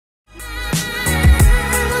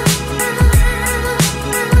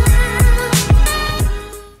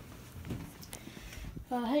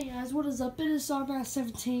guys, what is up? It is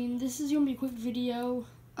Sogmath17. This is gonna be a quick video.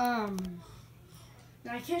 Now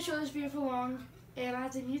I can't show this video for long, and I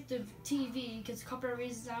have to mute the TV because of copyright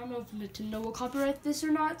reasons. I don't know if Nintendo will copyright this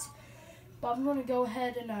or not, but I'm gonna go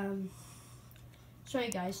ahead and show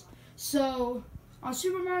you guys. So on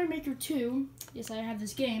Super Mario Maker 2, yes, I have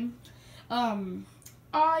this game. I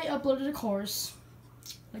uploaded a course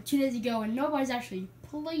like 2 days ago, and nobody's actually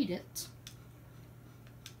played it.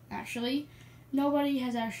 Actually, nobody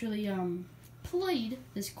has actually played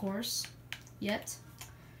this course yet.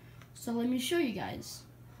 So let me show you guys.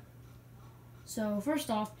 So first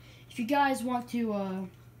off, if you guys want to,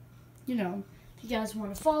 if you guys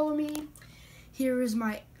want to follow me, here is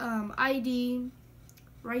my ID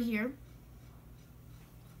right here.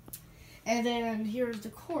 And then here's the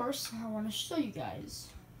course I want to show you guys.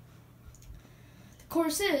 The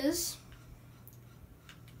course is,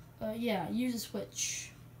 use a Switch.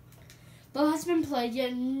 Though it hasn't been played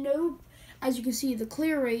yet, as you can see, the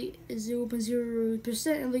clear rate is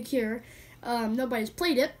 0.0%, and look here, nobody's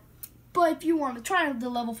played it. But if you want to try the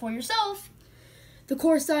level for yourself, the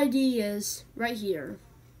course ID is right here.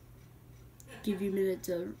 Give you a minute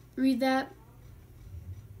to read that.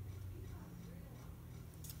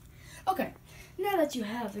 Okay, now that you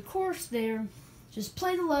have the course there, just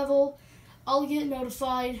play the level. I'll get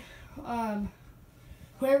notified,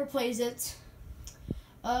 whoever plays it.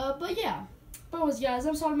 But yeah, anyways, guys,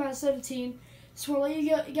 I'm Sogmath17. Just want to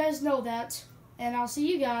let you guys know that, and I'll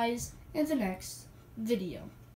see you guys in the next video.